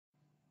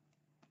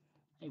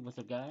Hey, what's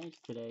up, guys?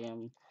 Today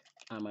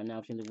I'm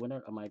announcing the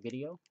winner of my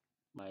video,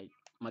 my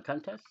my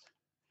contest,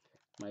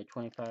 my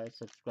 25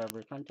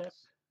 subscriber contest.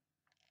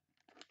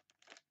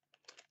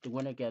 The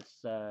winner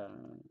gets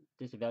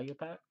this value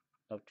pack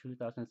of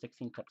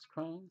 2016 Topps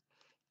Chrome.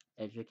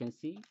 As you can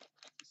see,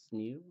 it's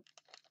new,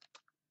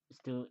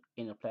 still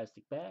in a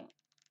plastic bag.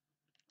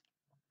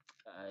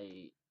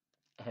 I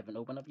haven't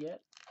opened up yet,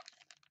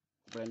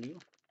 brand new.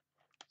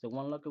 So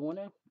one lucky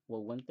winner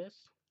will win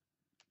this.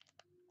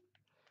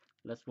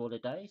 Let's roll the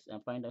dice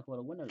and find out who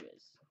the winner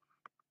is.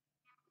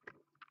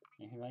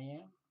 And here I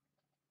am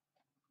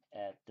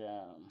at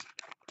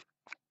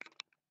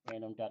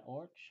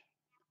random.org.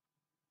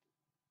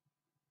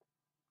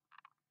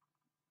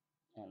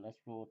 And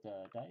let's roll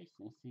the dice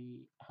and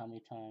see how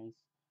many times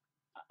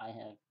I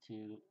have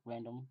to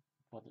random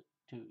for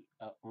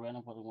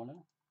random for the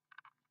winner.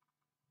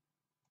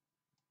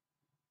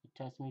 It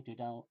tells me to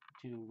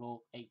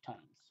roll 8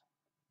 times.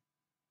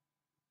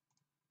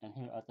 And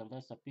here are the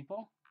list of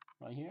people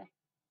right here.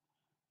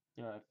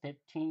 There are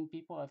 15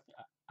 people,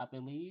 I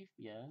believe.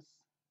 Yes.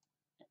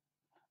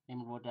 Let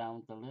me roll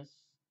down the list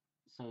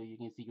so you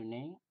can see your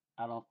name.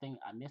 I don't think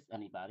I missed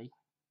anybody.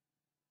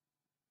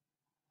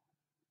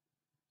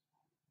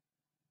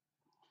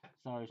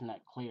 Sorry, it's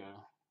not clear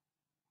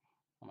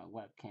on my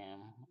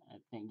webcam. I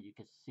think you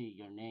can see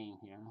your name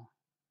here.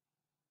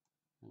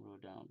 Roll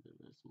down the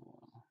list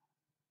more.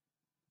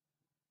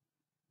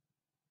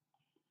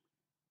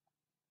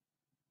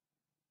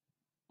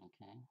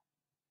 Okay.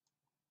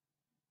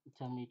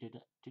 Tell me to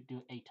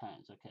do 8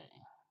 times. Okay.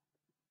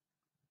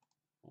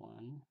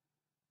 1,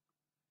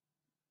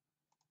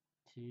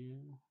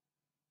 2,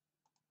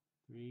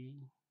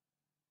 3,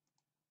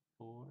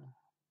 4,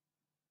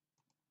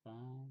 5,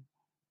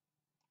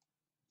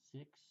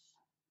 6,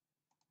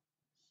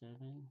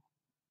 7,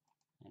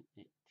 and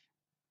 8.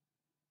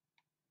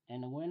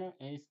 And the winner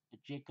is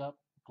Jacob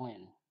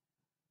Glenn.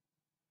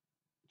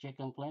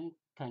 Jacob Glenn,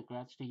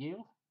 congrats to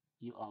you.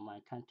 You are my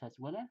contest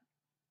winner.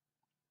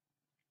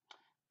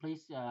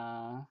 Please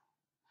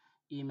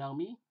email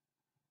me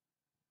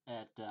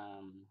at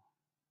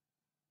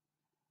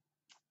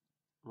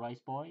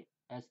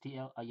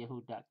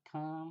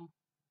riceboy@yahoo.com.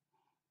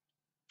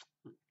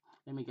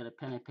 Let me get a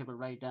pen and paper,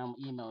 write down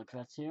my email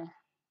address here.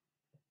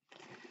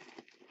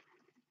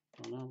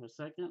 Hold on for a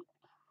second.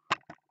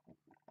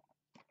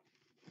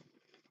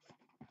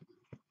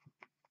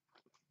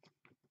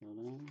 Hold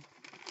on.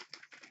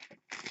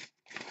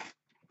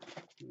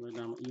 Write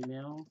down my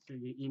email. So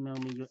you email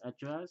me your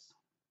address.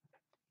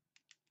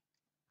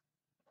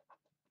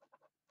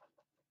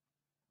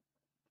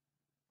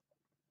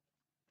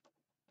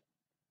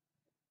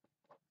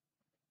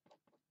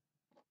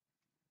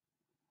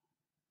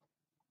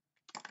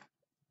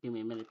 Give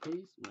me a minute,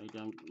 please. Write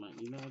down my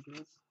email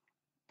address.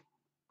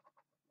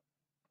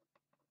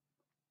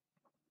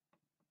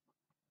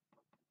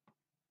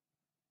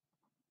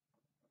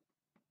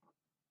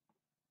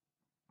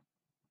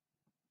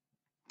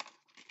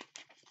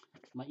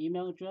 My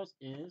email address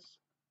is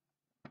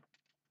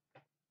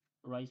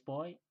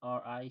riceboy,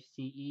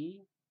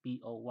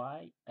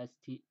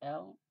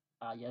 RICEBOYSTL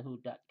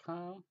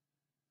 @yahoo.com.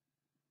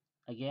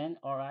 Again,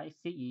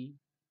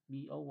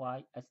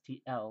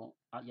 RICEBOYSTL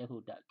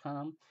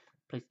 @yahoo.com.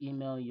 Please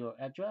email your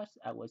address.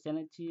 I will send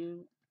it to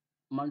you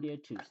Monday or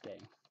Tuesday.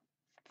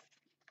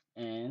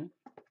 And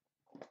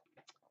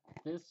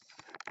this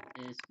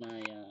is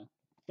my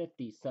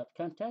 50 sub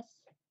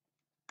contest.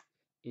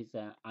 It's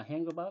a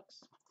hanger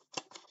box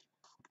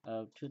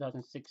of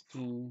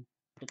 2016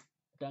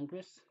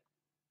 Dungress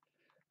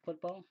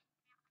football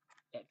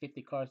at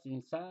 50 cards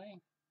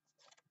inside.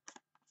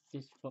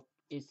 This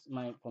is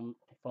my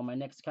for my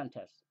next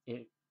contest.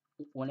 If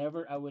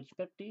whenever I reach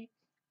 50,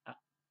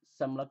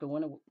 some lucky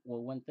winner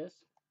will win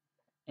this.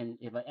 And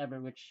if I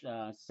ever reach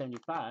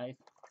 75,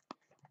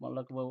 one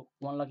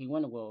lucky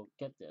winner will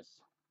get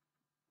this.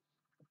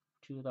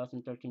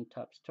 2013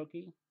 Topps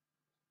Turkey.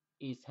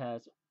 It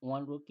has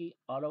 1 rookie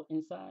auto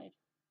inside,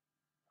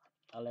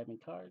 11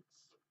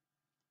 cards.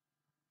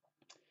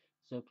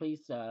 So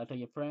please tell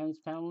your friends,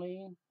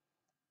 family,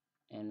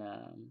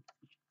 and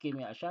give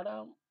me a shout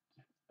out.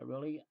 I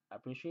really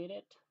appreciate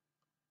it.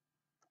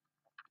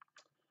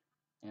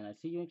 And I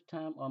see you next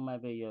time on my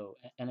video.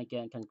 And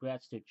again,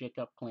 congrats to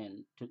Jacob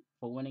Glenn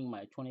for winning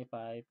my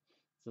 25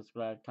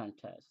 subscribe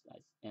contest.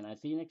 And I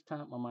see you next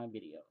time on my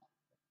video.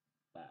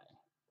 Bye.